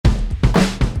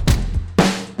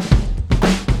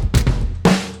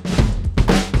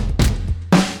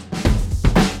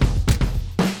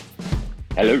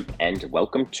Hello, and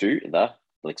welcome to the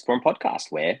Netflix Forum podcast,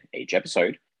 where each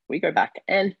episode we go back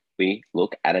and we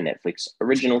look at a Netflix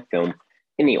original film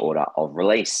in the order of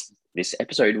release. This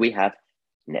episode, we have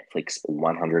Netflix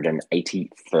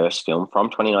 181st film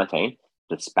from 2019,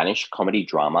 the Spanish comedy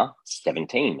drama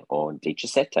 17, or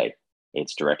Diecisiete.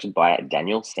 It's directed by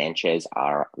Daniel Sanchez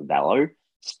Arevalo,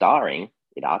 starring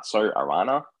Iratzo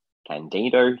Arana,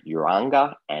 Candido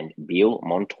Uranga, and Bill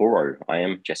Montoro. I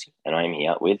am Jesse, and I am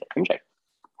here with MJ.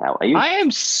 How are you? I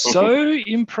am so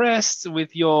impressed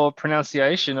with your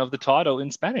pronunciation of the title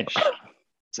in Spanish.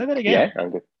 Say that again. Yeah,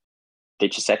 I'm good.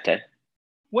 Diecisiete.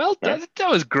 Well, No? that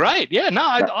was great. Yeah,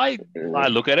 no, No. I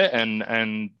look at it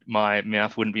and my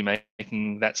mouth wouldn't be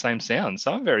making that same sound.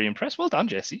 So I'm very impressed. Well done,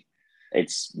 Jesse.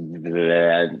 It's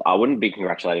I wouldn't be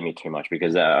congratulating me too much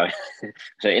because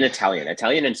so in Italian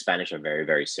and Spanish are very,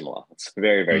 very similar. It's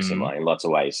very, very similar in lots of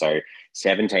ways. So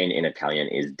 17 in Italian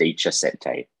is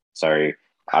Diecisiete. So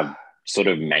I've sort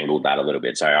of mangled that a little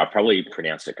bit. So I probably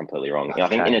pronounced it completely wrong. I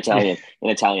think in Italian,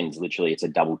 it's literally it's a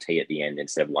double T at the end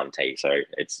instead of one T. So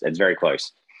it's very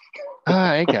close.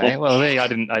 Okay. Well, I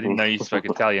didn't know you spoke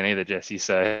Italian either, Jesse.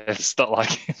 So it's not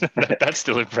like that's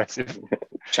still impressive.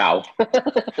 Ciao. No,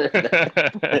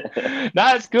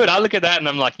 it's good. I look at that and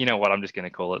I'm like, you know what? I'm just going to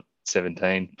call it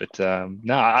 17. But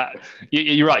no,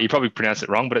 you're right. You probably pronounced it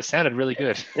wrong, but it sounded really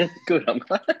good. Good. I'm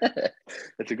glad.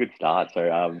 That's a good start.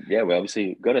 So yeah, we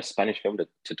obviously got a Spanish film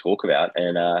to talk about,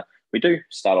 and we do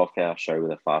start off our show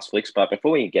with a fast flicks. But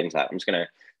before we get into that, I'm just going to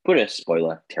put a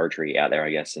spoiler territory out there,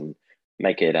 I guess, and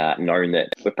make it known that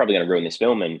we're probably going to ruin this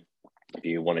film. And if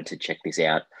you wanted to check this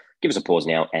out, give us a pause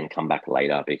now and come back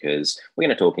later because we're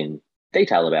going to talk in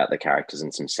detail about the characters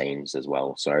and some scenes as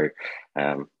well. So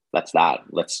that's that.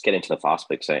 Let's get into the fast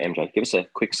flick. So MJ, give us a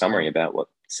quick summary about what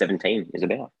 17 is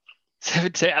about.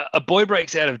 17, a boy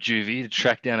breaks out of juvie to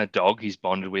track down a dog he's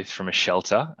bonded with from a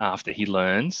shelter after he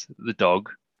learns the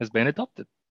dog has been adopted.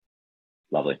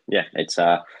 Lovely. Yeah, it's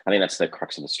I think that's the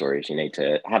crux of the story is you need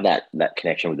to have that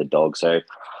connection with the dog. So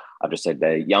I've just said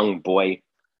the young boy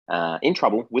in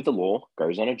trouble with the law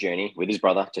goes on a journey with his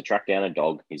brother to track down a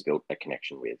dog he's built a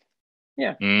connection with.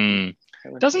 Yeah.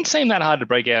 Doesn't seem that hard to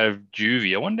break out of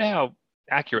juvie. I wonder how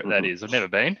accurate that is. I've never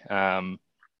been. And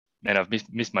I've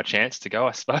missed my chance to go,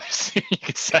 I suppose you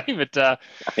could say. But I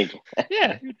think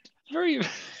yeah, very,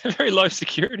 very low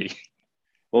security.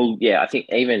 Well, yeah, I think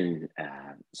even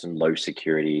some low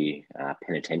security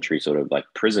penitentiary sort of like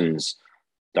prisons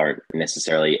don't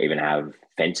necessarily even have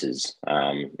fences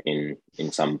in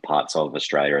some parts of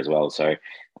Australia as well. So I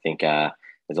think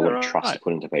there's a lot of trust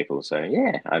put into people. So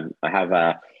yeah, I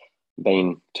have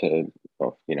been to,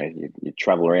 well, you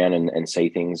travel around and see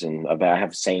things, and I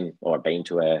have seen or been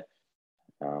to a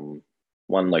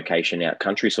one location out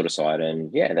country sort of side,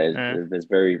 and yeah, there's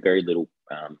very, very little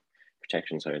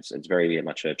protection. So it's very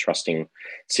much a trusting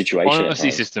situation.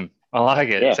 Honesty system. I like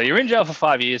it. Yeah. So you're in jail for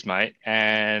 5 years, mate,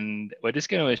 and we're just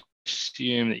going to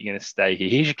assume that you're going to stay here.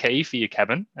 Here's your key for your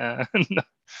cabin.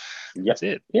 That's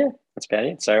it. Yeah, that's about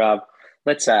it. So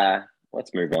let's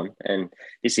move on. And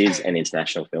this is an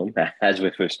international film, as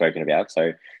we've spoken about.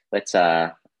 So let's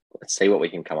see what we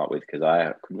can come up with because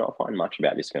I could not find much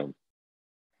about this film.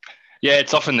 Yeah,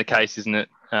 it's often the case, isn't it?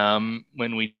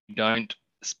 When we don't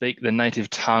speak the native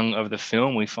tongue of the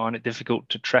film, we find it difficult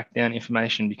to track down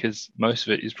information because most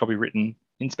of it is probably written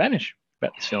in Spanish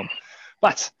about this film.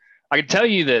 But I can tell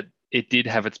you that it did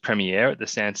have its premiere at the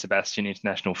San Sebastian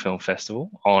International Film Festival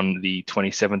on the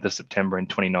 27th of September in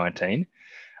 2019.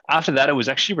 After that, it was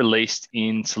actually released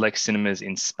in select cinemas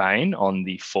in Spain on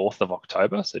the 4th of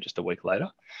October, so just a week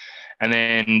later. And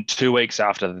then 2 weeks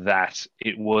after that,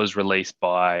 it was released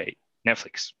by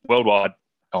Netflix worldwide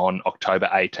on October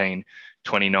 18,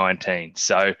 2019.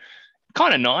 So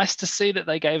kind of nice to see that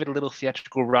they gave it a little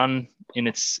theatrical run in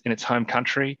its home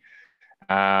country.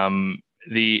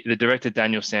 The director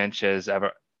Daniel Sanchez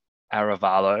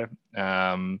Arevalo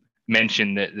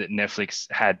mentioned that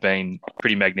Netflix had been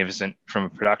pretty magnificent from a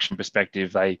production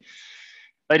perspective. They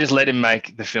just let him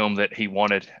make the film that he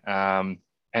wanted. And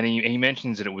he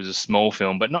mentions that it was a small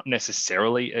film, but not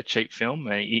necessarily a cheap film.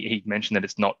 He mentioned that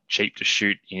it's not cheap to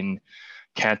shoot in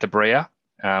Cantabria,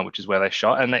 which is where they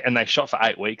shot, and they shot for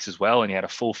 8 weeks as well. And he had a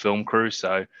full film crew,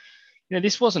 so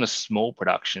this wasn't a small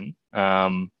production.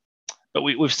 But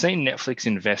we've seen Netflix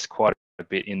invest quite a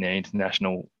bit in their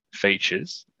international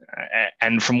features,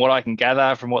 and from what I can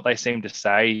gather, from what they seem to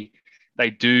say, they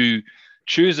do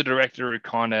choose a director who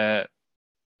kind of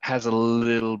has a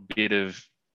little bit of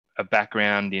a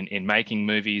background in making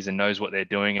movies and knows what they're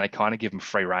doing. And they kind of give them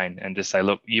free rein and just say,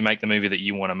 look, you make the movie that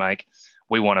you want to make.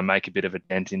 We want to make a bit of a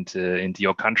dent into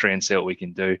your country and see what we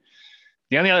can do.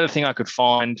 The only other thing I could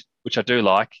find, which I do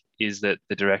like, is that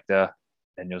the director,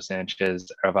 Daniel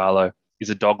Sanchez Arevalo,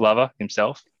 is a dog lover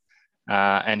himself.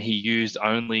 And he used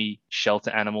only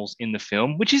shelter animals in the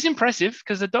film, which is impressive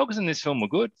because the dogs in this film were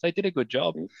good. They did a good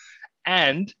job.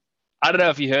 And I don't know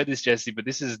if you heard this, Jesse, but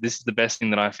this is the best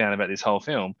thing that I found about this whole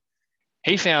film.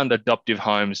 He found adoptive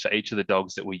homes for each of the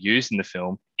dogs that were used in the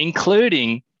film,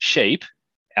 including Sheep,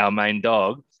 our main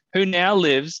dog, who now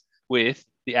lives with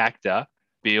the actor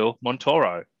Bill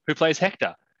Montoro, who plays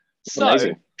Hector. So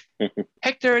Amazing.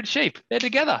 Hector and Sheep, they're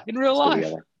together in real life.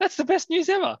 Together. That's the best news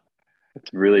ever.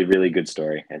 It's really, really good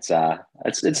story. It's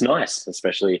nice,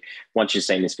 especially once you've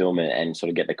seen this film and sort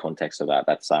of get the context of that.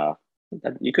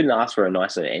 You couldn't ask for a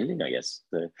nicer ending, I guess.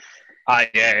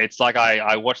 Yeah, it's like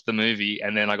I watched the movie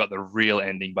and then I got the real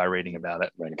ending by reading about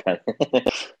it.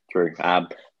 True.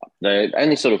 The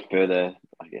only sort of further,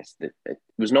 I guess, that it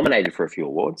was nominated for a few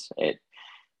awards. It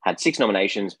had 6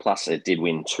 nominations, plus it did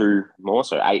win 2 more,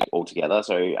 so 8 altogether.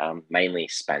 So mainly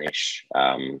Spanish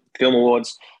film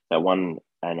awards. They won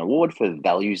an award for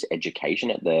values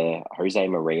education at the Jose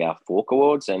Maria Fork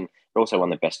Awards, and it also won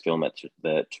the best film at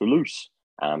the Toulouse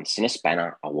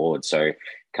Cinespanner Awards. So a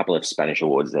couple of Spanish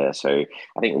awards there. So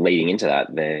I think leading into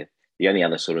that, the only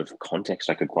other sort of context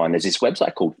I could find, there's this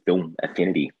website called Film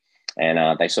Affinity. And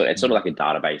it's sort of like a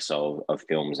database of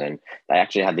films, and they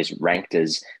actually had this ranked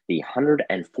as the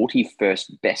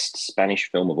 141st best Spanish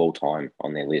film of all time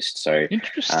on their list. So,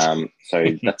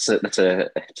 that's a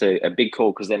big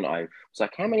call, because then I was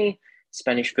like, how many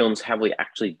Spanish films have we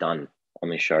actually done on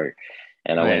this show?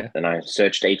 And I went and I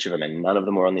searched each of them, and none of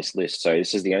them were on this list. So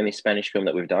this is the only Spanish film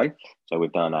that we've done. So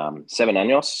we've done Seven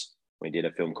Años. We did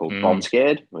a film called Bomb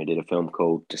Scared. We did a film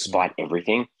called Despite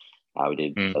Everything. We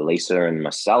did Elisa and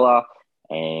Marcella,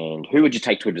 and Who Would You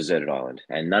Take to a Deserted Island?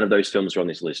 And none of those films were on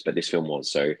this list, but this film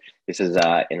was. So this is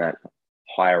in that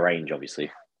higher range, obviously.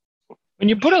 When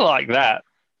you put it like that,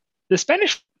 the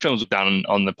Spanish films we've done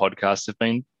on the podcast have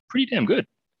been pretty damn good.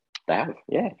 They have,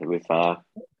 yeah. We've had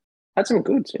some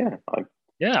goods, yeah. I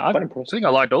think I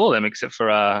liked all of them except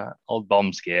for Old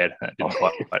Bomb Scared. That didn't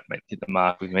quite hit the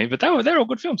mark with me, but they're all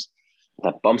good films.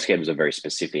 That Bomb Scared was a very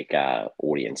specific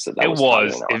audience. That it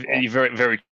was very,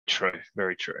 very true.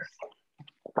 Very true.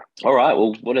 All right.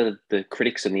 Well, what are the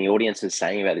critics and the audiences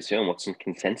saying about this film? What's some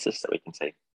consensus that we can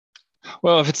see?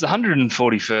 Well, if it's the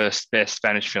 141st best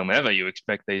Spanish film ever, you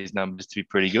expect these numbers to be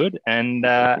pretty good, and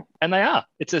they are.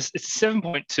 It's a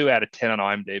 7.2 out of 10 on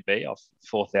IMDb off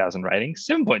 4,000 ratings.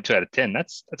 7.2 out of 10.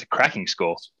 That's a cracking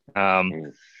score.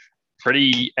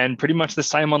 Pretty much the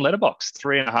same on Letterboxd.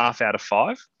 3.5 out of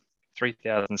 5.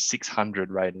 3,600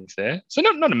 ratings there. So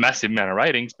not a massive amount of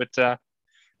ratings, but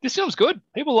this film's good.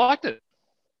 People liked it.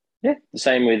 Yeah, the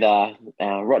same with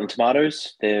Rotten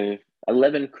Tomatoes. There are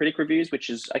 11 critic reviews, which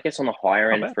is, I guess, on the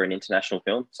higher end for an international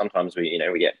film. Sometimes we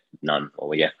get none, or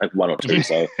we get 1 or 2.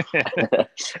 So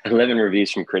 11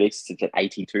 reviews from critics. It's at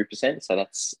 82%. So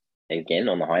that's, again,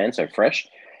 on the high end, so fresh.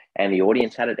 And the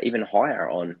audience had it even higher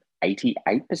on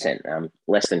 88%.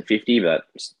 Less than 50, but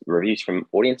reviews from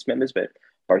audience members, but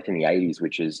both in the 80s,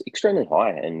 which is extremely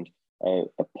high and a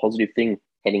positive thing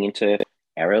heading into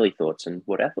our early thoughts and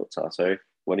what our thoughts are. So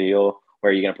where are you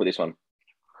going to put this one?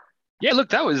 Yeah, look,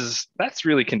 that's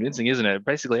really convincing, isn't it?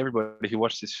 Basically, everybody who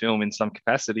watched this film in some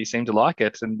capacity seemed to like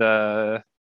it, and I'm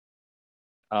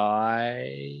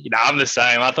the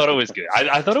same. I thought it was good.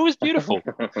 I thought it was beautiful.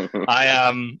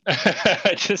 I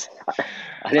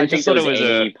didn't think there was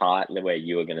any part where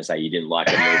you were going to say you didn't like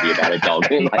a movie about a dog.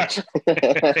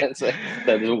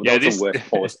 That was the worst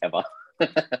pause ever.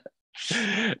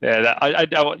 I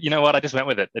you know what? I just went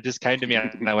with it. It just came to me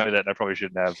and I went with it. I probably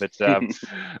shouldn't have, but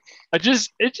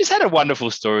it just had a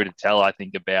wonderful story to tell. I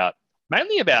think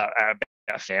mainly about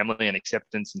family and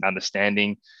acceptance and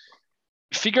understanding,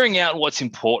 figuring out what's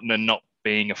important and not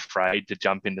being afraid to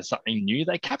jump into something new.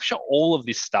 They capture all of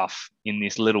this stuff in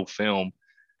this little film,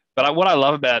 but what I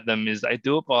love about them is they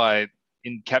do it by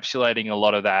encapsulating a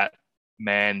lot of that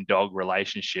man-dog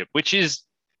relationship, which is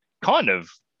kind of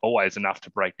always enough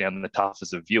to break down the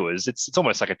toughest of viewers. It's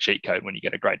almost like a cheat code when you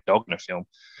get a great dog in a film.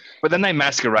 But then they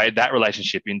masquerade that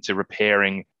relationship into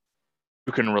repairing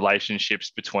broken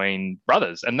relationships between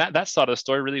brothers. And that side of the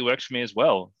story really works for me as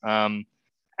well. And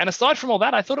aside from all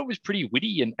that, I thought it was pretty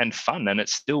witty and fun, and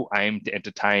it's still aimed to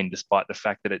entertain despite the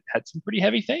fact that it had some pretty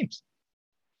heavy themes.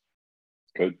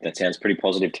 Good. That sounds pretty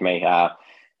positive to me.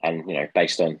 And,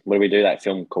 based on, what do we do? That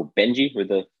film called Benji with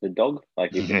the dog?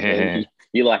 Like,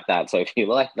 you like that. So if you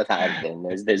like that, then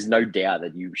there's no doubt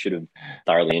that you should have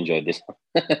thoroughly enjoyed this.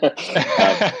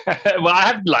 Well, I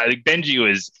have Benji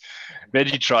was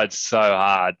Veggie tried so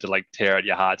hard to like tear at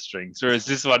your heartstrings, whereas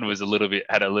this one was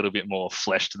had a little bit more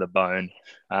flesh to the bone.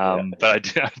 Yeah.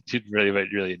 But I did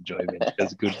really enjoy it. It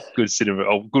was a good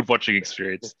cinema, good watching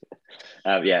experience.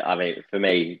 Yeah, I mean, for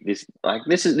me, this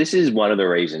is one of the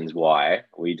reasons why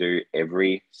we do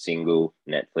every single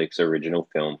Netflix original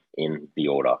film in the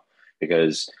order,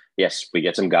 because yes, we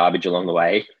get some garbage along the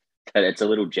way, but it's a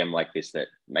little gem like this that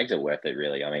makes it worth it.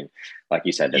 Really, I mean, like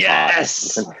you said, there's heart,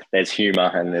 Yes. there's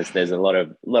humor, and there's a lot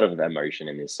of emotion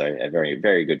in this. So a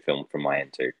very good film from my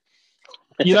end too.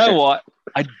 You know what?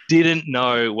 I didn't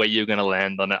know where you were going to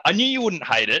land on it. I knew you wouldn't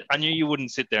hate it. I knew you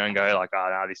wouldn't sit there and go like, "Oh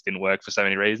no, this didn't work for so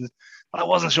many reasons." But I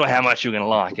wasn't sure how much you were going to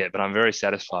like it. But I'm very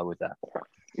satisfied with that.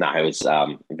 No, it was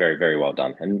very well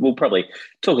done, and we'll probably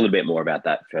talk a little bit more about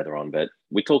that further on. But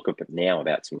we talk now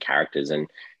about some characters, and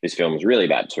this film is really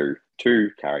about two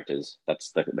characters.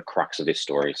 That's the crux of this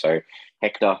story. So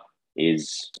Hector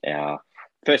is our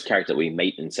first character that we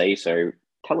meet and see. So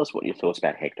tell us what your thoughts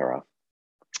about Hector are.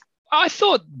 I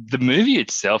thought the movie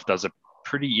itself does a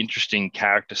pretty interesting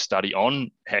character study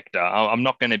on Hector. I'm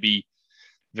not going to be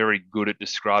very good at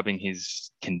describing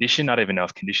his condition. I don't even know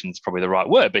if condition is probably the right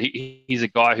word, but he's a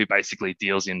guy who basically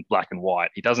deals in black and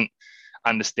white. He doesn't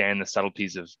understand the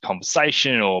subtleties of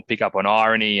conversation or pick up on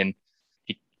irony, and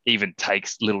he even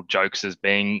takes little jokes as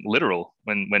being literal.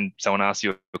 When someone asks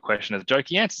you a question as a joke,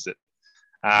 he answers it.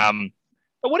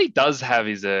 But what he does have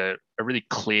is a really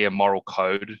clear moral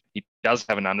code. He does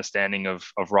have an understanding of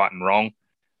right and wrong.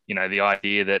 You know, the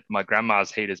idea that my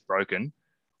grandma's heater's broken,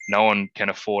 no one can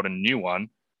afford a new one,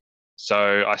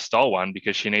 so I stole one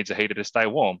because she needs a heater to stay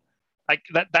warm. Like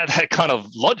that kind of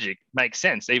logic makes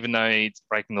sense, even though it's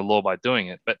breaking the law by doing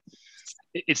it. But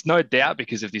it's no doubt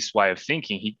because of this way of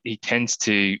thinking, he tends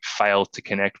to fail to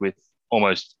connect with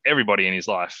almost everybody in his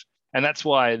life. And that's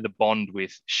why the bond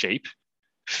with sheep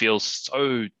feels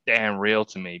so damn real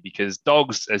to me, because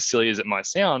dogs, as silly as it might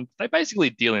sound, they basically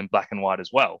deal in black and white as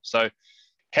well. So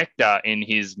Hector, in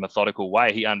his methodical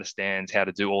way, he understands how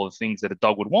to do all the things that a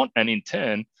dog would want. And in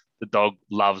turn, the dog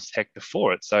loves Hector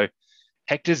for it. So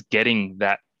Hector's getting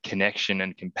that connection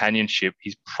and companionship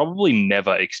he's probably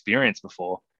never experienced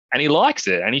before. And he likes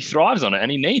it and he thrives on it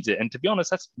and he needs it. And to be honest,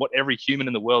 that's what every human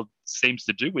in the world seems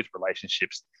to do with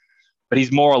relationships. But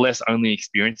he's more or less only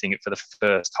experiencing it for the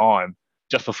first time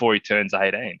just before he turns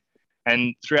 18.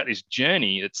 And throughout this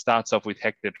journey, it starts off with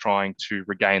Hector trying to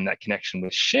regain that connection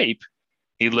with sheep.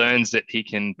 He learns that he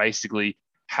can basically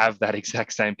have that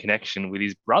exact same connection with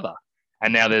his brother.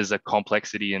 And now there's a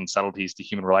complexity and subtleties to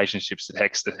human relationships that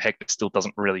Hector still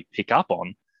doesn't really pick up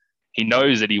on. He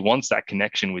knows that he wants that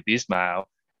connection with Ismail,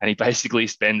 and he basically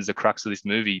spends the crux of this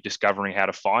movie discovering how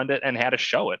to find it and how to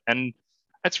show it. And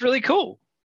that's really cool.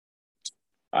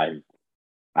 I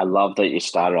love that you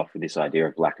started off with this idea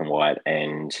of black and white.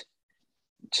 And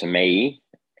to me,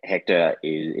 Hector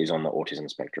is on the autism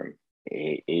spectrum.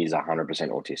 He is 100%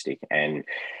 autistic. And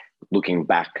looking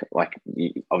back, like,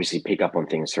 you obviously pick up on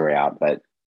things throughout, but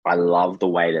I love the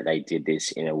way that they did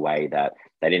this in a way that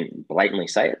they didn't blatantly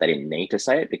say it. They didn't need to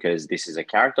say it because this is a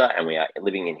character and we are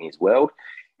living in his world.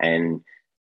 And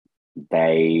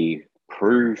they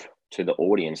prove to the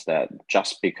audience that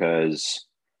just because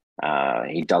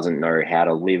he doesn't know how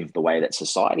to live the way that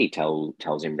society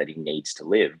tells him that he needs to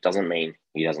live doesn't mean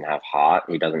he doesn't have heart.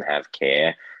 He doesn't have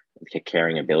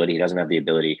caring ability. He doesn't have the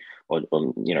ability, or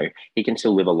he can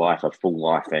still live a full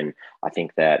life. And I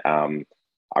think that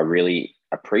I really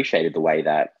appreciated the way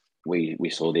that we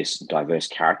saw this diverse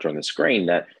character on the screen,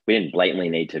 that we didn't blatantly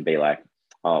need to be like,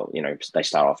 oh, they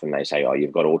start off and they say, oh,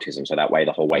 you've got autism. So that way,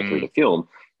 the whole way through the film,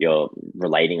 you're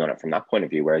relating on it from that point of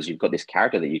view. Whereas you've got this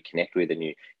character that you connect with and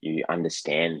you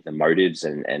understand the motives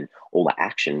and all the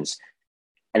actions.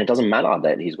 And it doesn't matter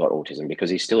that he's got autism because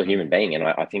he's still a human being. And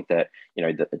I think that,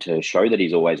 to show that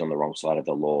he's always on the wrong side of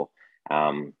the law.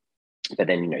 But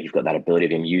then, you've got that ability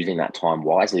of him using that time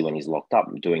wisely when he's locked up,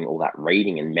 and doing all that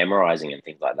reading and memorizing and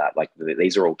things like that. Like,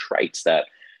 these are all traits that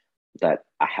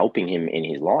are helping him in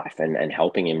his life and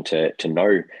helping him to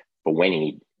know for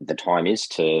when the time is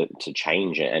to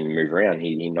change and move around.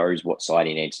 He knows what side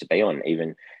he needs to be on,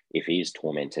 even if he is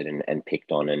tormented and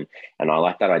picked on. And I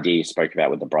like that idea you spoke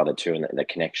about with the brother too, and the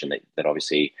connection that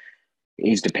obviously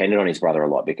he's dependent on his brother a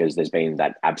lot because there's been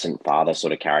that absent father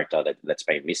sort of character that's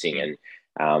been missing.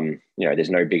 And there's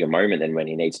no bigger moment than when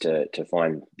he needs to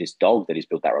find this dog that he's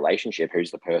built that relationship,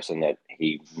 who's the person that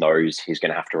he knows he's going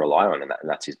to have to rely on, and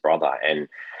that's his brother. And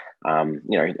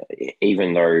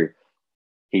even though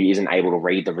he isn't able to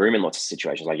read the room in lots of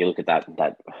situations, like you look at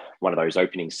that one of those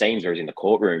opening scenes where he's in the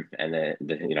courtroom and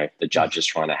the judge is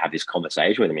trying to have this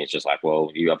conversation with him. It's just like,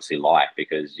 well, you obviously lie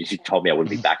because you told me I wouldn't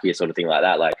be back here, sort of thing like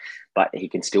that. Like, but he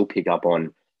can still pick up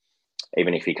on,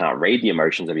 even if he can't read the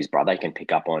emotions of his brother, he can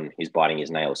pick up on he's biting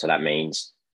his nails. So that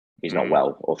means he's not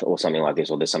well, or something like this,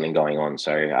 or there's something going on.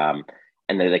 So,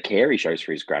 and the care he shows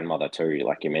for his grandmother too,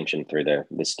 like you mentioned, through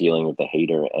the stealing of the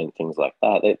heater and things like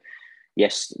that.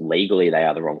 Yes, legally they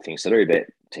are the wrong things to do, but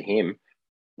to him,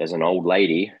 there's an old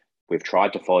lady. We've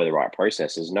tried to follow the right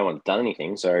processes. No one's done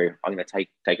anything, so I'm going to take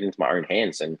it into my own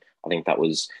hands. And I think that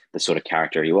was the sort of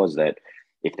character he was. That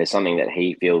if there's something that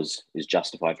he feels is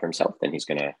justified for himself, then he's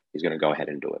gonna go ahead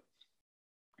and do it.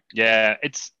 Yeah,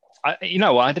 you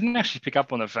know, I didn't actually pick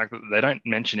up on the fact that they don't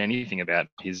mention anything about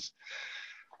his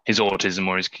autism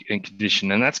or his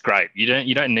condition, and that's great.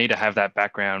 You don't need to have that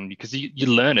background because you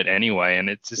learn it anyway, and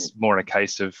it's just more a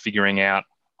case of figuring out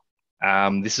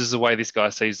this is the way this guy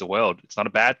sees the world. It's not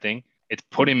a bad thing. It's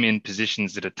put him in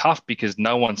positions that are tough because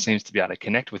no one seems to be able to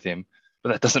connect with him.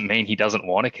 But that doesn't mean he doesn't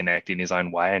want to connect in his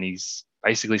own way, and he's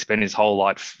basically spent his whole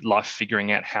life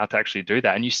figuring out how to actually do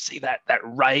that. And you see that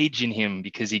rage in him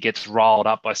because he gets riled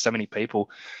up by so many people.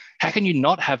 How can you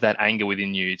not have that anger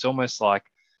within you? It's almost like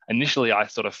initially I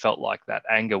sort of felt like that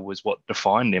anger was what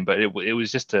defined him, but it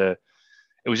was just a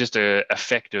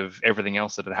effect of everything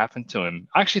else that had happened to him.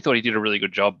 I actually thought he did a really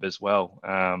good job as well.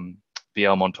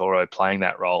 Biel Montoro playing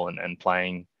that role and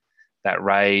playing that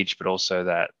rage, but also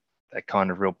that kind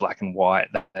of real black and white,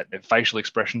 that facial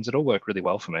expressions, it all worked really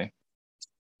well for me.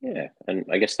 Yeah, and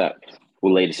I guess that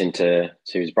will lead us into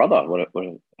his brother.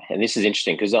 And this is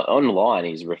interesting because online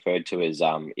he's referred to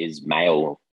as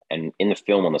male, and in the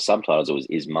film on the subtitles it was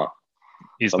Isma.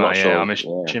 Isma, yeah. Sure. I'm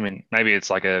assuming maybe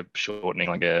it's like a shortening,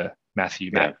 like a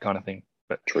Matthew Matt kind of thing.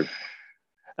 But true.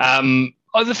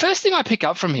 The first thing I pick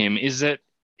up from him is that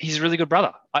he's a really good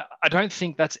brother. I don't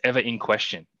think that's ever in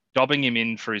question. Dobbing him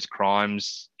in for his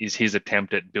crimes is his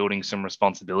attempt at building some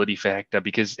responsibility for Hector,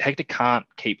 because Hector can't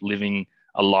keep living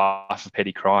a life of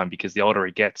petty crime, because the older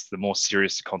he gets, the more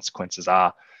serious the consequences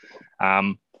are.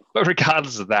 But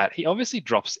regardless of that, he obviously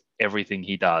drops everything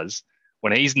he does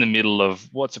when he's in the middle of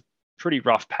what's a pretty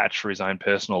rough patch for his own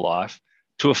personal life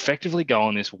to effectively go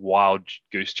on this wild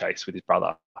goose chase with his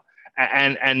brother.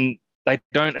 And they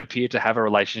don't appear to have a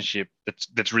relationship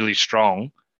that's really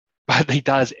strong, but he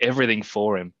does everything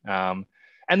for him.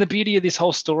 And the beauty of this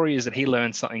whole story is that he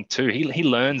learns something too. He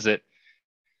learns that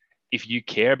if you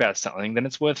care about something, then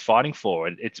it's worth fighting for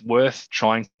it. It's worth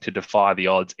trying to defy the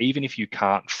odds. Even if you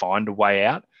can't find a way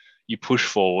out, you push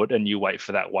forward and you wait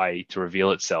for that way to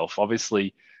reveal itself.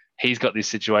 Obviously, he's got this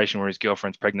situation where his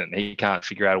girlfriend's pregnant and he can't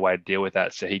figure out a way to deal with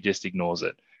that, so he just ignores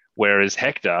it. Whereas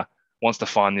Hector wants to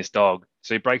find this dog,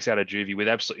 so he breaks out of juvie with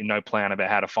absolutely no plan about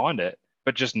how to find it,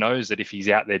 but just knows that if he's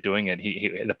out there doing it,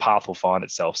 the path will find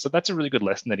itself. So that's a really good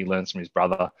lesson that he learns from his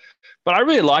brother. But I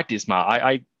really liked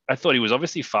Isma. I thought he was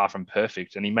obviously far from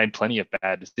perfect and he made plenty of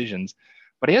bad decisions,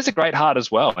 but he has a great heart as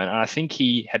well. And I think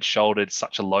he had shouldered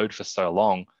such a load for so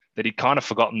long that he'd kind of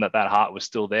forgotten that heart was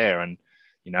still there. And,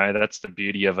 you know, that's the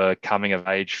beauty of a coming of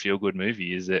age feel good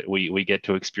movie, is that we get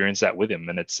to experience that with him.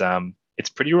 And it's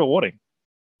pretty rewarding.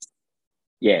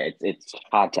 Yeah, it's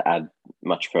hard to add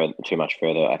too much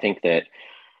further. I think that,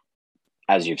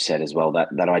 as you've said as well,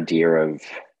 that idea of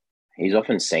he's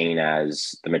often seen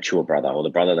as the mature brother, or the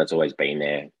brother that's always been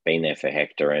there for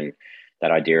Hector, and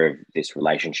that idea of this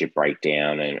relationship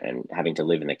breakdown and having to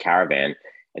live in the caravan.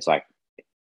 It's like,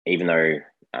 even though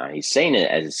he's seen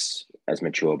it as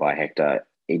mature by Hector,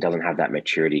 he doesn't have that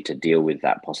maturity to deal with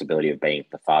that possibility of being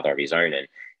the father of his own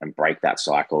and break that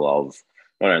cycle of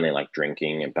not only like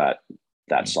drinking, but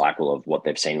that cycle of what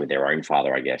they've seen with their own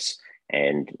father, I guess.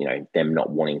 And, you know, them not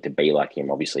wanting to be like him.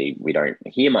 Obviously, we don't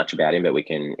hear much about him, but we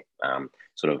can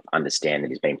sort of understand that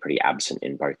he's been pretty absent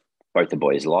in both the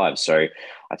boys' lives. So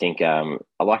I think I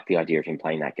like the idea of him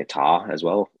playing that guitar as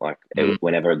well. Like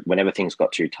whenever things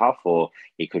got too tough or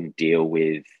he couldn't deal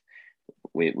with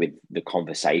the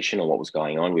conversation or what was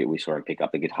going on, we saw him pick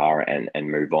up the guitar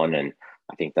and move on. And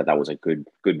I think that was a good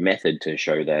method to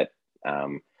show that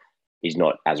he's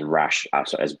not as brash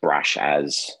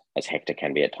as Hector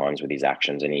can be at times with his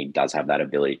actions, and he does have that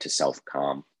ability to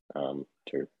self-calm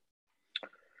too.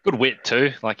 Good wit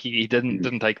too. Like he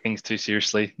didn't take things too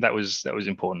seriously. That was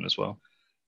important as well.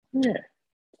 Yeah.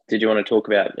 Did you want to talk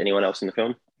about anyone else in the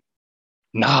film?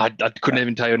 No, I couldn't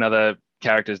even tell you another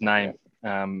character's name,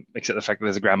 except the fact that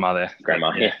there's a grandma there.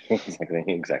 Grandma, yeah.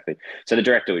 Exactly. So the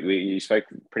director, you spoke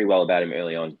pretty well about him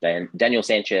early on. Daniel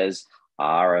Sanchez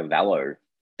Arevalo,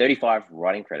 35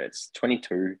 writing credits,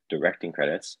 22 directing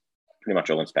credits, pretty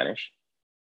much all in Spanish.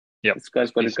 Yeah, this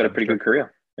guy's got a pretty good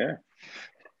career. Yeah.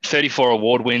 34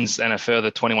 award wins and a further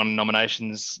 21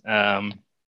 nominations. So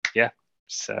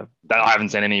I haven't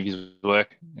seen any of his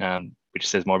work, which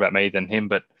says more about me than him.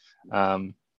 But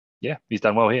Yeah, he's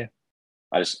done well here.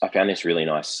 I found this really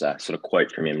nice sort of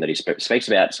quote from him that he speaks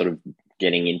about sort of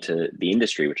getting into the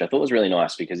industry, which I thought was really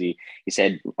nice because he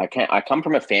said, I come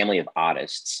from a family of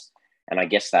artists, and I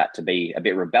guess that to be a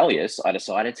bit rebellious, I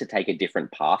decided to take a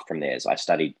different path from theirs. I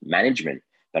studied management,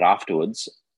 but afterwards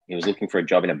he was looking for a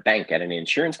job in a bank at an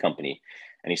insurance company,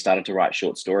 and he started to write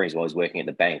short stories while he was working at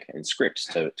the bank and scripts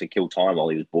to kill time while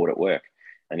he was bored at work.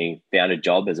 And he found a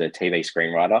job as a TV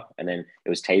screenwriter, and then it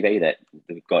was TV that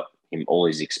got him all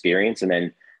his experience. And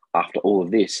then after all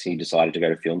of this, he decided to go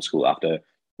to film school after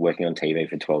working on TV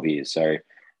for 12 years. So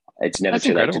it's never That's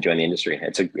too incredible. late to join the industry.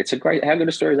 It's a great, how good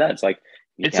a story is that? It's like,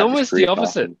 It's almost the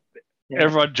opposite. And,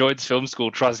 Everyone joins film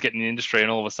school, tries to get in the industry, and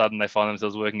all of a sudden they find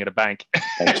themselves working at a bank.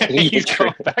 He's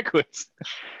gone backwards.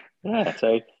 Yeah,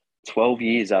 so 12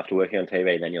 years after working on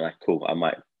TV, then you're like, cool, I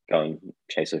might go and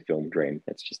chase a film dream.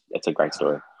 It's a great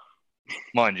story.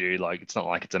 Mind you, like it's not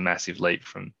like it's a massive leap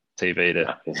from TV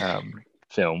to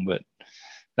film, but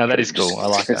no, that is cool. I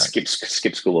like that.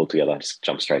 Skip school altogether. Just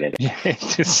jump straight into it. Yeah,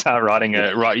 just start write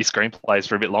your screenplays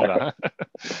for a bit longer.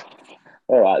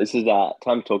 All right, this is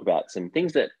time to talk about some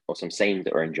things or some scenes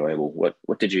that were enjoyable.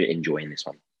 What did you enjoy in this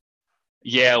one?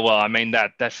 Yeah, well, I mean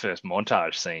that first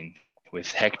montage scene with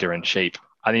Hector and Sheep,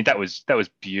 I think that was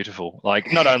beautiful.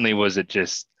 Like, not only was it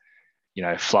just,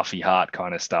 fluffy heart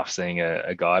kind of stuff, seeing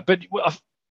a guy, but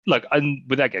look, and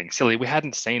without getting silly, we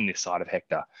hadn't seen this side of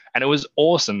Hector, and it was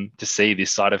awesome to see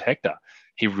this side of Hector.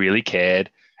 He really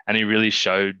cared, and he really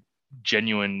showed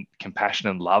genuine compassion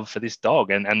and love for this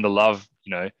dog, and the love,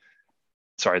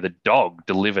 the dog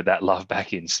delivered that love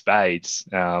back in spades.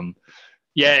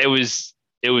 It was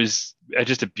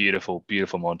just a beautiful,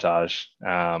 beautiful montage.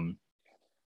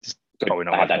 Just probably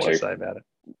not much more to say about it.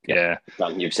 Yeah,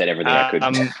 you've said everything I could.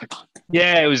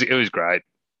 It was great.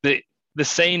 The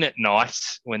scene at night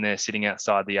when they're sitting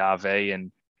outside the RV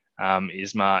and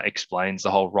Isma explains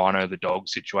the whole Rhino the dog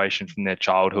situation from their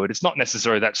childhood. It's not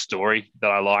necessarily that story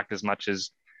that I liked as much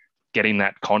as getting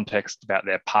that context about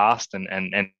their past and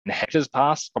Hector's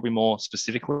past, probably more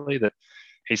specifically, that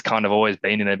he's kind of always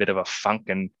been in a bit of a funk,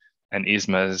 and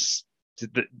Isma's,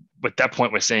 at that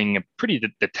point, we're seeing a pretty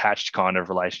detached kind of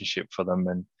relationship for them,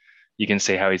 and you can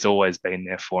see how he's always been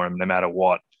there for him no matter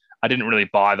what. I didn't really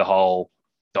buy the whole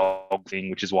dog thing,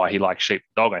 which is why he likes Sheep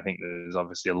dog. I think there's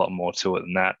obviously a lot more to it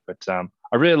than that, but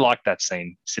I really liked that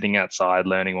scene, sitting outside,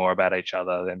 learning more about each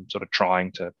other, and sort of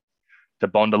trying to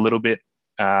bond a little bit.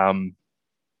 The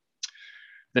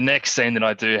next scene that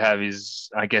I do have is,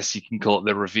 I guess you can call it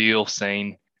the reveal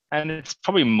scene, and it's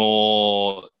probably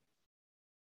more.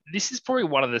 This is probably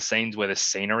one of the scenes where the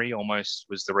scenery almost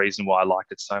was the reason why I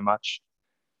liked it so much.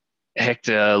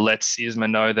 Hector lets Isma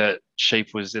know that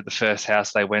Sheep was at the first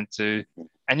house they went to,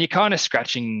 and you're kind of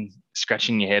scratching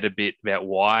your head a bit about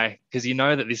why, because you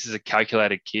know that this is a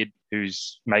calculated kid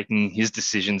who's making his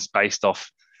decisions based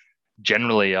off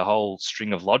generally a whole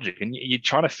string of logic, and you're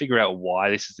trying to figure out why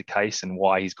this is the case and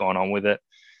why he's gone on with it.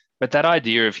 But that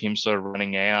idea of him sort of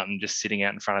running out and just sitting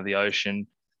out in front of the ocean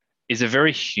is a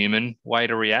very human way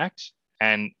to react,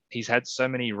 and he's had so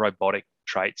many robotic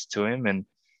traits to him, and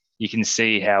you can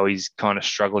see how he's kind of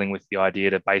struggling with the idea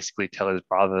to basically tell his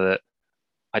brother that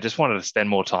I just wanted to spend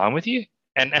more time with you.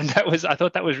 And I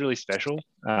thought that was really special.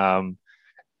 And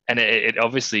it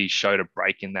obviously showed a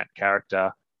break in that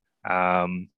character.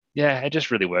 It just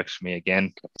really works for me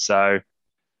again. So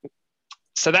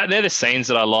that they're the scenes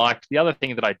that I liked. The other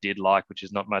thing that I did like, which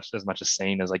is not as much a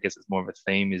scene as I guess it's more of a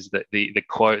theme, is that the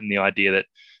quote and the idea that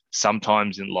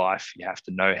sometimes in life you have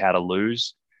to know how to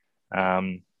lose.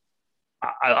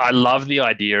 I love the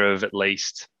idea of at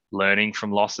least learning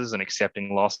from losses and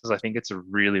accepting losses. I think it's a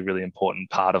really, really important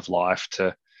part of life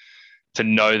to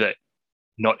know that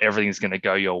not everything's going to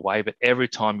go your way, but every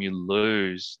time you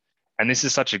lose, and this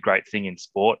is such a great thing in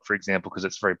sport, for example, because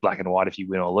it's very black and white if you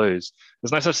win or lose.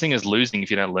 There's no such thing as losing if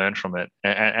you don't learn from it.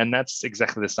 And that's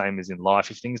exactly the same as in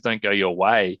life. If things don't go your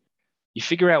way, you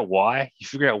figure out why, you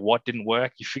figure out what didn't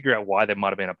work, you figure out why there might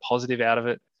have been a positive out of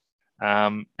it.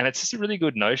 And it's just a really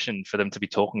good notion for them to be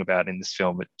talking about in this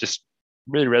film. It just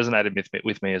really resonated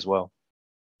with me as well.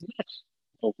 Yes,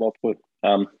 well put.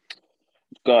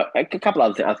 Got a couple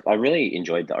other things. I really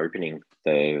enjoyed the opening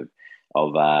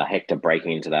of Hector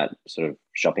breaking into that sort of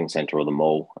shopping center or the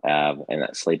mall, and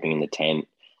that sleeping in the tent,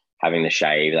 having the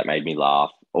shave. That made me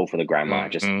laugh. All for the grandma.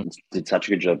 Just did such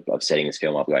a good job of setting this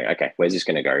film up. Going, okay, where's this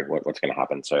going to go? What's going to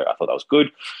happen? So I thought that was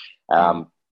good.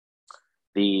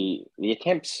 The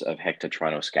attempts of Hector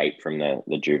trying to escape from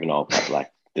the juvenile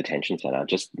detention center,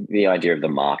 just the idea of the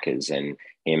markers and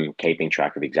him keeping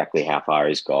track of exactly how far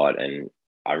he's got, and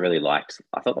I really liked.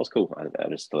 I thought that was cool. I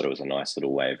just thought it was a nice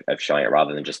little way of showing it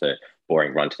rather than just a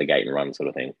boring run to the gate and run sort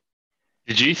of thing.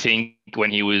 Did you think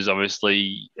when he was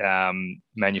obviously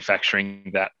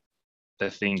manufacturing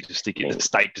the thing to stick it, the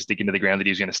stake to stick into the ground, that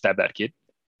he was going to stab that kid?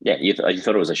 Yeah, you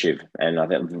thought it was a shiv, and I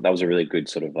think that was a really good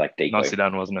sort of like decoy. Nicely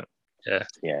done, wasn't it?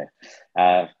 Yeah.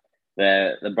 Yeah.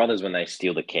 The brothers, when they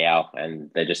steal the cow,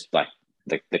 and they're just like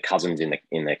the cousins in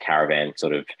the caravan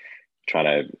sort of trying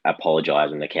to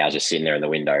apologize, and the cow's just sitting there in the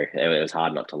window. It was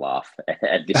hard not to laugh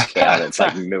at this cow that's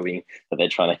like moving, that they're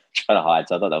trying to hide.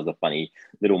 So I thought that was a funny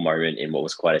little moment in what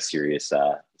was quite a serious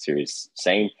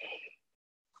scene.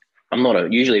 I'm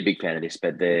not usually a big fan of this,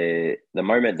 but the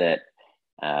moment that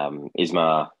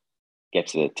Isma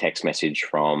gets a text message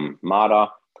from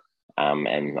Marta,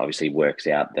 and obviously works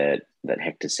out that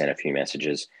Hector sent a few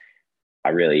messages, I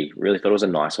really thought it was a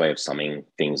nice way of summing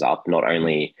things up, not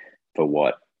only for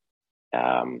what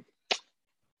I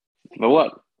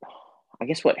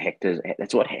guess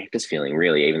that's what Hector's feeling,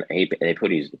 really. Even they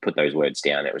put those words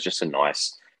down. It was just a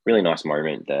really nice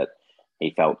moment that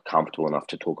he felt comfortable enough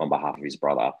to talk on behalf of his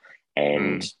brother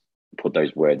and put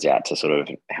those words out to sort of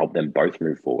help them both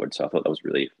move forward. So I thought that was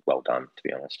really well done, to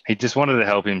be honest. He just wanted to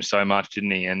help him so much,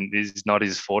 didn't he? And it's not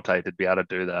his forte to be able to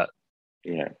do that.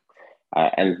 Yeah.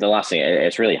 And the last thing,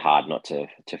 it's really hard not to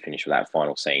finish with that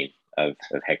final scene of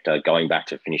Hector going back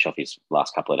to finish off his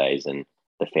last couple of days, and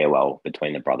the farewell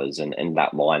between the brothers, and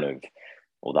that line of,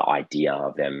 or the idea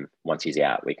of them, once he's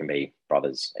out, we can be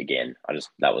brothers again.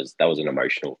 That was an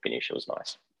emotional finish. It was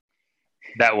nice.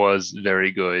 That was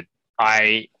very good.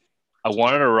 I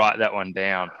wanted to write that one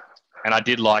down, and I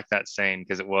did like that scene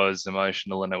because it was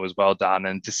emotional and it was well done.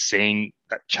 And just seeing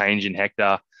that change in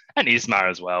Hector and Isma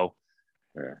as well.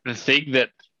 Yeah. The thing that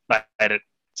made it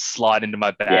slide into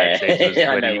my bag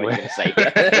when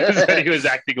he was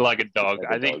acting like a dog.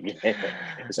 I think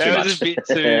that was a bit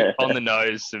too on the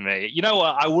nose to me. You know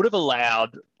what? I would have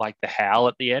allowed like the howl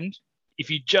at the end. If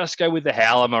you just go with the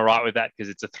howl, I'm all right with that because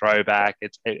it's a throwback.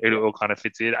 It all kind of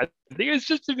fits in. I think it was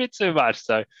just a bit too much.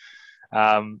 So,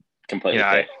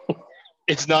 completely.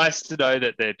 It's nice to know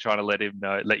that they're trying to let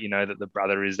you know that the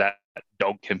brother is that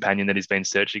dog companion that he's been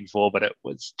searching for, but it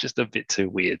was just a bit too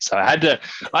weird. So I had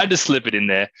to slip it in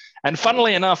there. And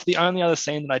funnily enough, the only other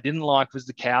scene that I didn't like was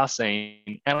the cow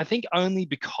scene. And I think only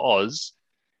because,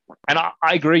 and I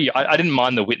agree, I didn't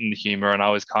mind the wit and the humor, and I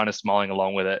was kind of smiling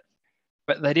along with it,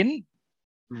 but they didn't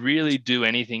really do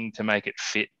anything to make it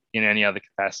fit in any other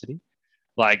capacity.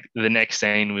 Like the next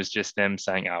scene was just them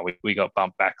saying, "Oh, we got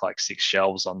bumped back like 6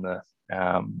 shelves on the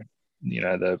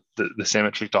the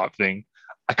cemetery type thing."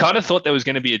 I kind of thought there was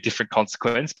going to be a different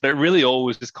consequence, but it really all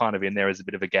was just kind of in there as a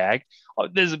bit of a gag.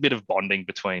 There's a bit of bonding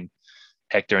between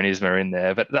Hector and Isma in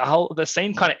there, but the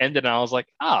scene kind of ended, and I was like,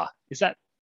 is that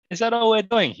all we're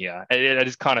doing here? I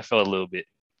just kind of felt a little bit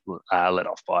let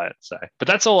off by it. So, but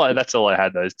that's all I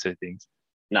had, those 2 things.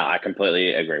 No, I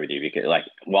completely agree with you, because like,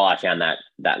 while I found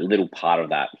that little part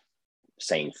of that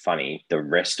scene funny, the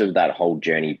rest of that whole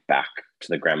journey back to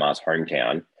the grandma's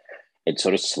hometown, it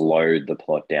sort of slowed the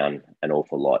plot down an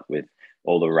awful lot with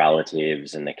all the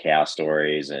relatives and the cow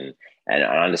stories. And I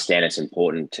understand it's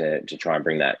important to try and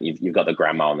bring that. You've got the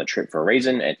grandma on the trip for a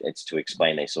reason. It's to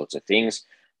explain these sorts of things.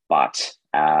 But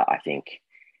I think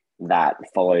that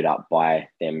followed up by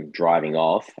them driving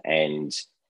off and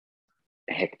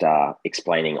Hector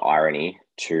explaining irony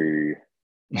to,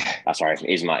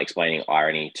 Isma explaining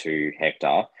irony to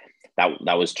Hector.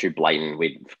 That was too blatant.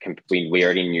 We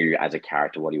already knew as a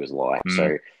character what he was like.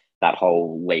 So that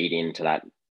whole lead into that,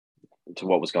 to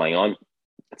what was going on,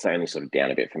 it's only sort of down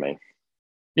a bit for me.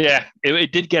 Yeah,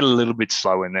 it did get a little bit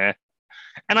slow in there.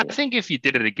 And I think if you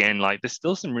did it again, like, there's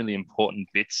still some really important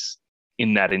bits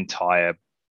in that entire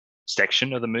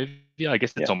section of the movie. I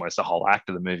guess it's almost the whole act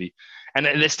of the movie. And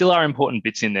there still are important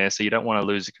bits in there, so you don't want to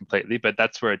lose it completely, but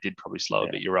that's where it did probably slow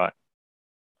a bit. You're right.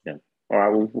 Yeah. All right.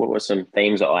 Well, what were some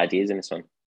themes or ideas in this one?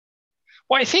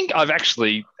 Well, I think I've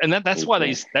actually, and that's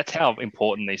why that's how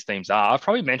important these themes are. I've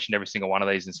probably mentioned every single one of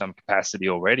these in some capacity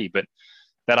already, but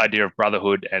that idea of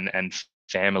brotherhood and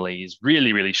family is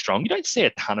really, really strong. You don't see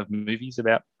a ton of movies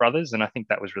about brothers, and I think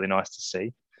that was really nice to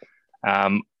see.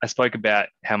 I spoke about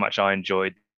how much I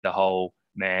enjoyed the whole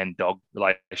man-dog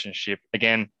relationship.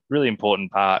 Again, really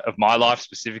important part of my life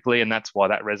specifically, and that's why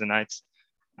that resonates.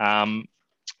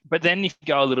 But then if you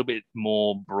go a little bit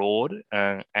more broad,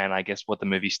 and I guess what the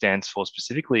movie stands for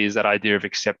specifically is that idea of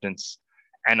acceptance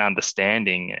and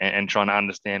understanding, and trying to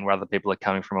understand where other people are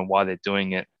coming from and why they're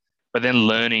doing it, but then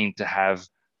learning to have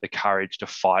the courage to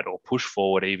fight or push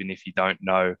forward even if you don't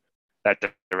know that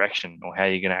direction or how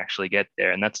you're going to actually get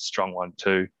there. And that's a strong one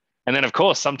too. And then, of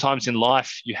course, sometimes in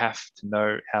life you have to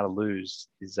know how to lose.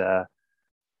 Is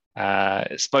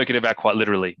spoken about quite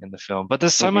literally in the film. But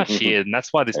there's so much here, and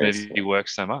that's why this movie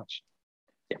works so much.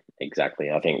 Yeah,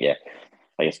 exactly. I think,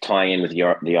 I guess tying in with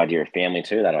the idea of family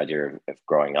too, that idea of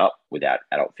growing up without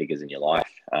adult figures in your life.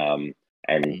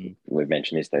 And we've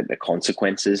mentioned this, the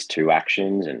consequences to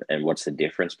actions, and what's the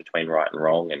difference between right and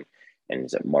wrong, and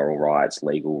is it moral rights,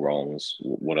 legal wrongs?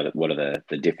 What are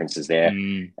the differences there?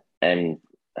 And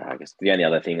I guess the only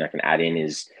other thing I can add in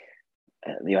is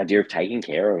the idea of taking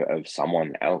care of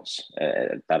someone else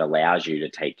that allows you to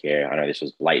take care. I know this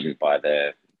was blatant by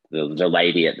the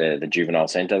lady at the juvenile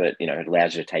center, that, it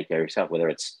allows you to take care of yourself, whether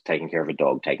it's taking care of a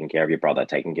dog, taking care of your brother,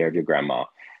 taking care of your grandma,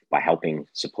 by helping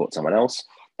support someone else.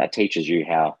 That teaches you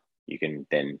how you can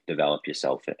then develop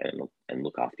yourself and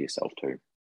look after yourself too.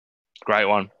 Great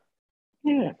one.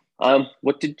 Yeah.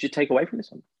 What did you take away from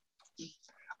this one?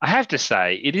 I have to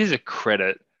say, it is a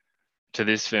credit to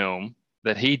this film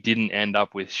that he didn't end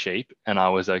up with sheep, and I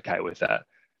was okay with that,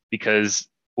 because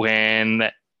when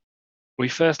we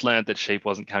first learned that sheep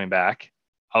wasn't coming back,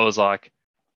 I was like,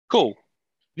 cool,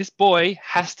 this boy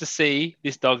has to see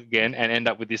this dog again and end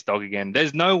up with this dog again.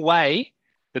 There's no way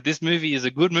that this movie is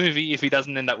a good movie if he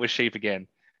doesn't end up with sheep again.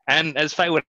 And as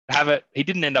fate would have it, he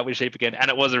didn't end up with sheep again, and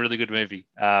it was a really good movie.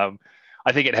 I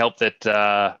think it helped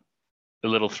that the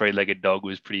little three-legged dog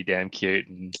was pretty damn cute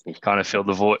and kind of filled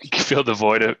the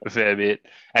void a fair bit.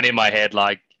 And in my head,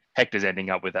 like, Hector's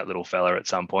ending up with that little fella at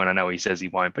some point. I know he says he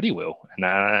won't, but he will, and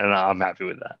I'm happy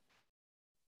with that.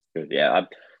 Good, yeah.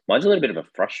 Mine's a little bit of a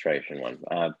frustration one.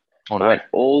 Oh no! I went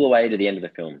all the way to the end of the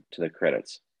film, to the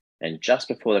credits, and just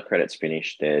before the credits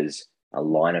finish, there's a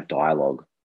line of dialogue.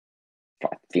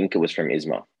 I think it was from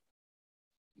Isma.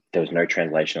 There was no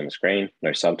translation on the screen,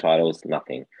 no subtitles,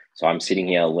 nothing. So I'm sitting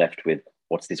here left with,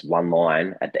 what's this one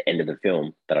line at the end of the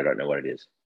film that I don't know what it is?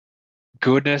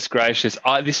 Goodness gracious.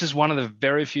 This is one of the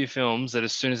very few films that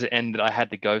as soon as it ended, I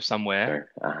had to go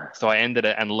somewhere. So I ended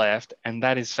it and left. And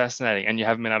that is fascinating. And you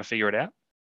haven't been able to figure it out?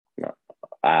 No.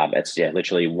 It's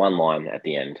literally one line at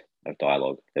the end of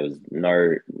dialogue. There was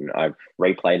I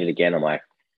replayed it again. I'm like,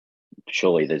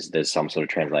 surely there's some sort of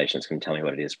translation that's going to tell me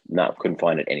what it is. No, couldn't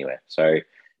find it anywhere. So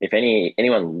if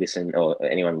anyone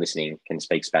listening can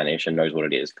speak Spanish and knows what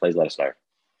it is, please let us know.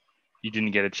 You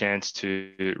didn't get a chance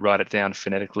to write it down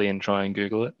phonetically and try and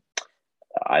Google it?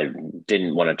 I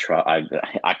didn't want to try.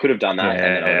 I could have done that. Yeah,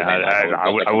 and then I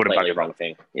would have done the wrong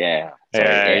thing. Yeah.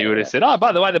 You would have said, oh,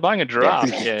 by the way, they're buying a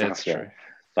giraffe. Yeah, that's true.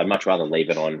 So I'd much rather leave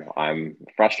it on. I'm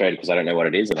frustrated because I don't know what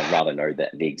it is, and I'd rather know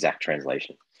the exact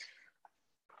translation.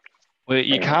 Well,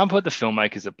 you can't put the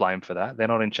filmmakers at blame for that. They're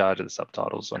not in charge of the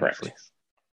subtitles on Netflix.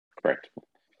 Correct.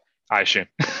 I assume.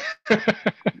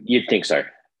 You'd think so.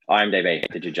 IMDb.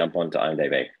 Did you jump onto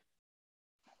IMDb?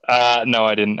 No,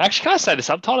 I didn't. Actually, can I say the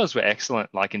subtitles were excellent,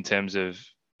 like in terms of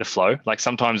the flow. Like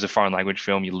sometimes a foreign language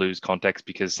film, you lose context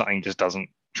because something just doesn't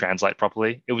translate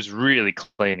properly. It was really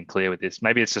clean and clear with this.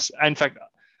 Maybe it's just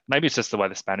the way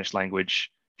the Spanish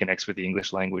language connects with the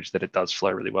English language that it does flow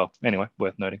really well. Anyway,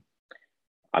 worth noting.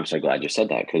 I'm so glad you said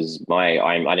that, because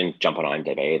I didn't jump on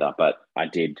IMDb either, but I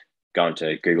did go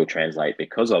into Google Translate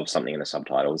because of something in the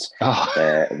subtitles.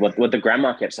 What the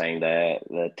grandma kept saying,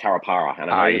 the Tarapara.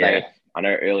 And I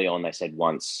know early on they said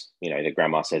once, the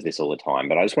grandma says this all the time,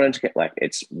 but I just wanted to get, like,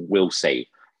 it's we'll see.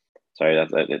 So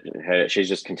she's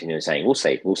just continually saying, we'll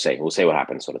see what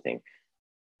happens, sort of thing.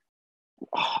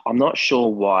 I'm not sure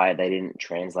why they didn't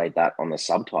translate that on the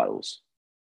subtitles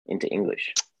into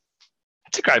English.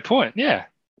 That's a great point. Yeah.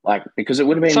 Like, because it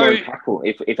would have been more impactful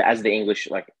if as the English,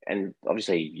 like, and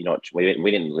obviously, we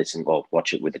didn't listen or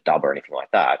watch it with the dub or anything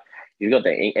like that. You've got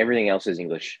everything else is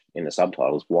English in the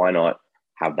subtitles. Why not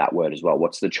have that word as well?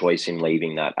 What's the choice in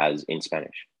leaving that as in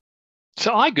Spanish?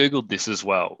 So I Googled this as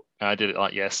well. I did it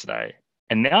like yesterday.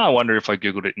 And now I wonder if I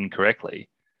Googled it incorrectly,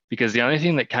 because the only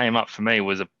thing that came up for me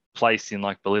was a place in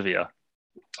like Bolivia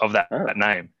of that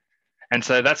name. And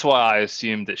so that's why I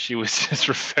assumed that she was just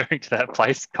referring to that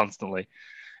place constantly.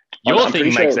 Your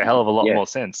thing makes a hell of a lot more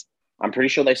sense. I'm pretty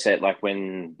sure they said, like,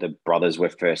 when the brothers were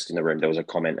first in the room, there was a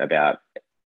comment about,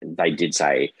 they did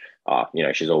say,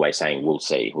 she's always saying, we'll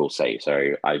see.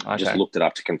 So I just looked it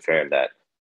up to confirm that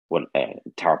what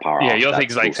Tarapara. Yeah, your thing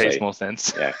makes more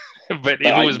sense. Yeah. but if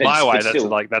it was my way,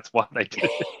 that's what they did.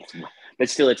 But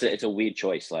still, it's a weird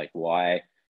choice. Like, why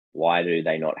did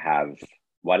they not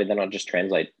just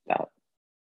translate that?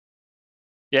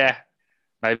 Yeah.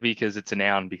 Maybe because it's a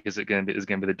noun, because it's going to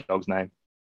be the dog's name.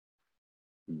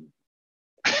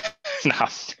 No.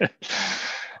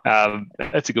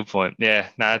 That's a good point. Yeah,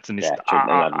 no, that's a mistake.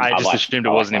 I just assumed it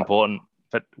wasn't important,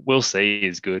 but we'll see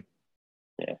is good.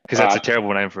 Yeah, Because that's a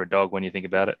terrible name for a dog when you think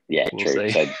about it. Yeah, We'll true.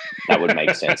 see. So that would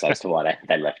make sense as to why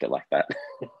they left it like that.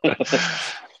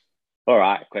 All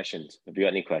right, questions. Have you got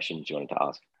any questions you wanted to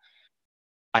ask?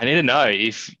 I need to know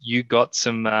if you got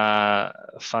some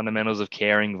fundamentals of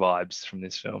caring vibes from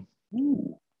this film.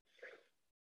 Ooh.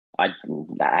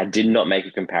 I did not make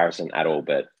a comparison at all,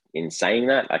 but in saying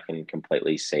that, I can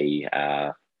completely see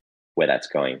where that's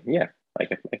going. Yeah, I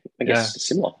guess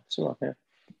similar. Yeah.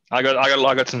 I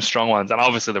got some strong ones, and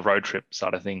obviously the road trip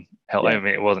side of thing helped. Yeah. I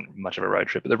mean, it wasn't much of a road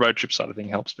trip, but the road trip side of thing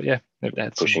helps. But yeah,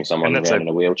 pushing someone around in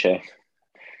a wheelchair.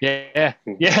 Yeah,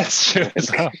 that's true as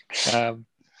well.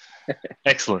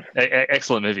 Excellent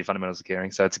movie, Fundamentals of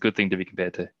Caring. So it's a good thing to be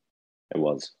compared to. It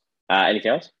was.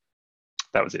 Anything else?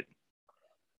 That was it.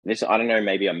 I don't know,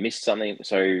 maybe I missed something.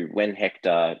 So when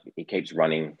Hector, he keeps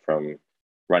getting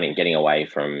away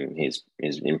from his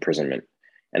imprisonment.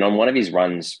 And on one of his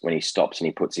runs, when he stops and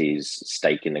he puts his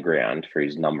stake in the ground for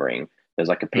his numbering, there's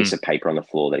like a piece of paper on the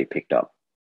floor that he picked up.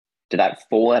 Did that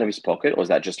fall out of his pocket, or was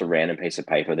that just a random piece of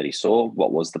paper that he saw?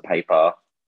 What was the paper?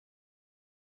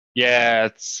 Yeah,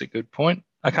 it's a good point.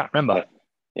 I can't remember.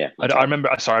 Yeah, I remember.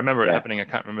 Sorry, I remember it happening. I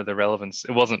can't remember the relevance.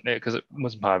 It wasn't because it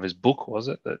wasn't part of his book, was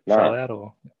it? That fell out,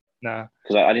 or no?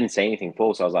 Because I didn't see anything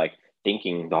fall, so I was like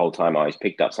thinking the whole time, he's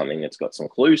picked up something that's got some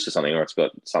clues to something, or it's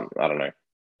got something. I don't know.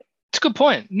 It's a good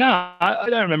point. No, I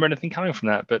don't remember anything coming from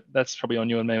that, but that's probably on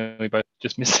you and me. We both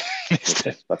just missed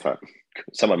it. That's right.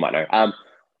 Someone might know.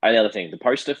 Only other thing, the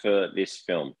poster for this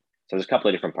film. So there's a couple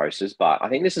of different posters, but I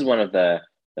think this is one of the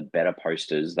better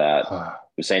posters that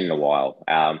we've seen in a while.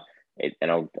 And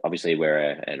obviously we're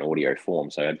an audio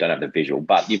form, so I don't have the visual.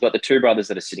 But you've got the two brothers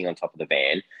that are sitting on top of the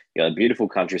van. You've got a beautiful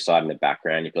countryside in the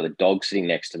background. You've got the dog sitting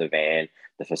next to the van,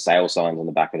 the for sale signs on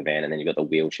the back of the van, and then you've got the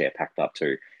wheelchair packed up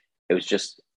too.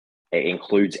 It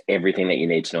includes everything that you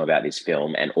need to know about this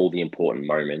film and all the important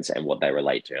moments and what they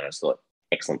relate to. And I just thought,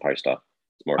 excellent poster.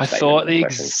 I thought the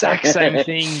exact same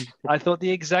thing. I thought the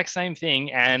exact same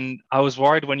thing. And I was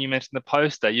worried when you mentioned the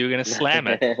poster, you were going to slam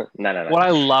it. No. What I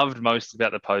loved most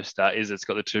about the poster is it's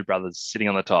got the two brothers sitting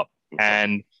on the top.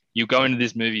 And you go into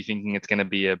this movie thinking it's going to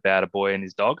be about a boy and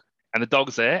his dog. And the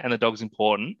dog's there and the dog's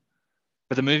important.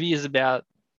 But the movie is about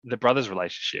the brothers'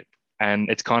 relationship. And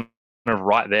it's kind of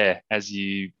right there as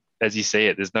you see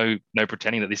it. There's no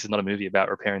pretending that this is not a movie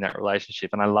about repairing that relationship.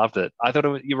 And I loved it. I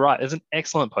thought you're right. It's an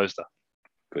excellent poster.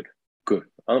 Good.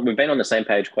 We've been on the same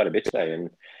page quite a bit today,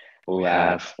 and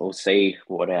we'll see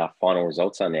what our final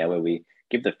results are now, where we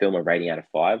give the film a rating out of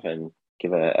 5 and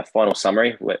give a final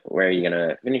summary. Where are you going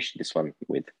to finish this one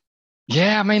with?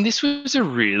 Yeah, I mean, this was a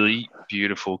really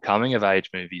beautiful coming of age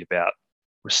movie about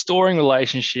restoring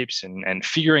relationships and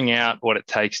figuring out what it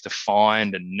takes to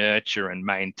find and nurture and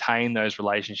maintain those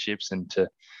relationships and to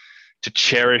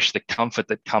cherish the comfort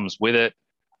that comes with it.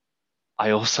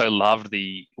 I also loved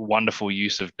the wonderful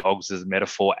use of dogs as a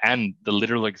metaphor and the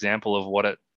literal example of what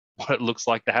it looks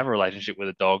like to have a relationship with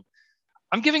a dog.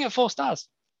 I'm giving it 4 stars.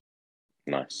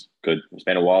 Nice. Good. It's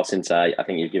been a while since I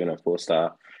think you've given a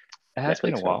 4-star. It has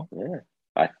been a while.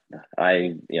 Yeah.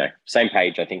 I same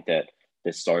page. I think that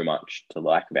there's so much to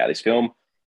like about this film.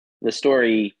 The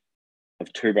story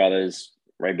of two brothers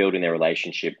rebuilding their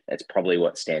relationship, it's probably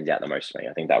what stands out the most to me.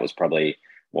 I think that was probably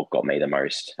what got me the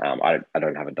most. I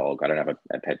don't have a dog. I don't have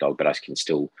a pet dog, but I can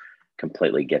still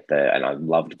completely get and I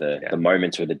loved the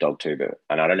moments with the dog too.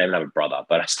 And I don't even have a brother,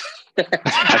 but I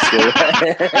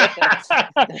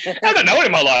don't know it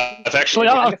in my life, actually.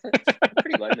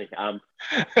 Pretty lonely.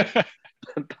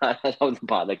 But that was the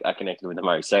part that I connected with the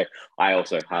most. So I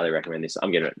also highly recommend this.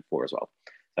 I'm giving it 4 as well.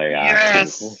 So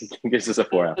yes, gives us a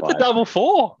 4 out of 5. It's a double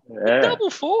 4. Yeah. Double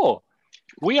 4.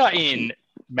 We are in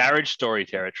Marriage Story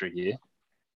territory here.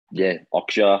 Yeah,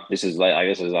 Oksha. This is I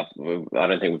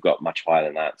don't think we've got much higher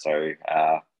than that. So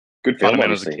good film.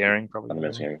 Fundamentals of Caring, probably.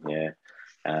 Fundamentals of Caring,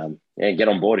 yeah. Get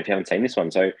on board if you haven't seen this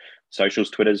one. So socials,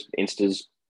 Twitters, Instas,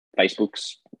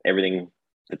 Facebooks, everything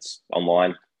that's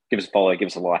online. Give us a follow. Give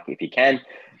us a like if you can.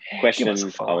 Question. Give us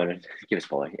a follow.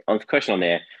 On the question on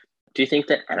there. Do you think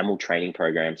that animal training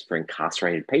programs for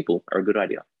incarcerated people are a good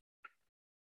idea?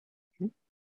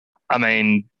 I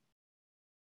mean,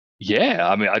 yeah.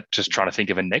 I mean, I'm just trying to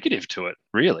think of a negative to it,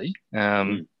 really.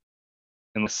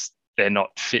 Unless they're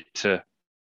not fit to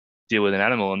deal with an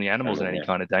animal and the animal's in any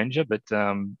kind of danger. But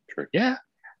True. Yeah,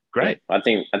 great. Yeah, I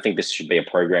think this should be a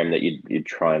program that you'd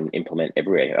try and implement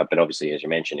everywhere. But obviously, as you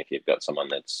mentioned, if you've got someone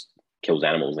that's kills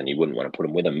animals, then you wouldn't want to put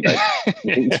them with them. But,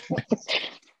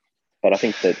 but I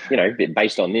think that,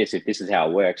 based on this, if this is how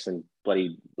it works, then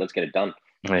bloody let's get it done.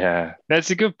 Yeah, that's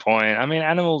a good point. I mean,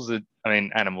 animals,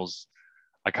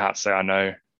 I can't say I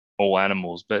know all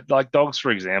animals, but like dogs,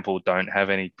 for example, don't have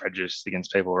any prejudice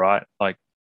against people, right? Like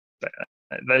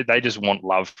they just want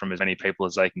love from as many people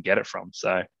as they can get it from.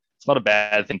 So it's not a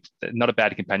bad thing, not a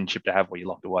bad companionship to have where you're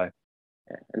locked away.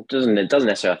 Yeah. It doesn't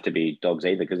necessarily have to be dogs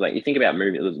either, because like you think about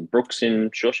movies, Brooks in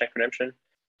Shawshank Redemption.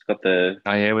 It's got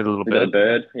Oh yeah, with a little got the bird.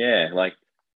 bird. Yeah, like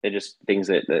they're just things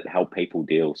that help people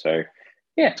deal. So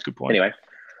yeah. That's a good point. Anyway,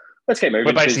 let's keep moving.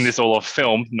 We're basing this all off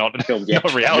film, not film, yeah,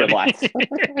 not reality. real life.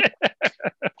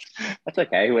 That's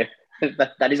okay.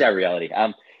 That is our reality.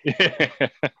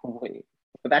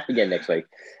 We're back again next week.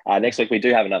 Next week we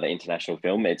do have another international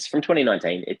film. It's from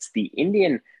 2019. It's the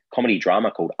Indian comedy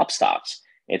drama called Upstarts.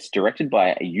 It's directed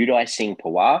by Uday Singh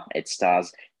Pawar. It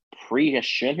stars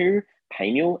Priyashanu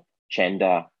Painil,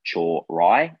 Chanda Chor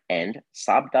Rai, and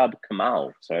Sabdab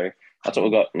Kamal. So that's what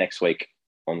we've got next week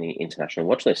on the international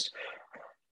watch list.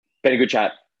 Been a good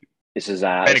chat. This is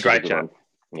been a great chat.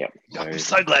 Yeah. I'm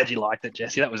so glad you liked it,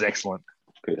 Jesse. That was excellent.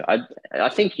 Good. I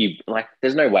think you like.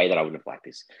 There's no way that I wouldn't have liked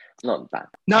this. It's not that.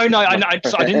 No, I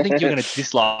didn't think you were going to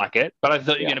dislike it, but I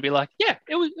thought you were going to be like, yeah,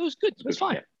 it was good. It was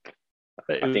fine.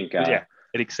 Yeah. I think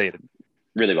it exceeded.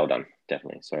 Really well done,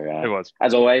 definitely. So it was.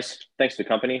 As always, thanks for the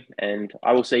company, and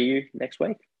I will see you next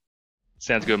week.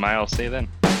 Sounds good, mate. I'll see you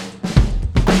then.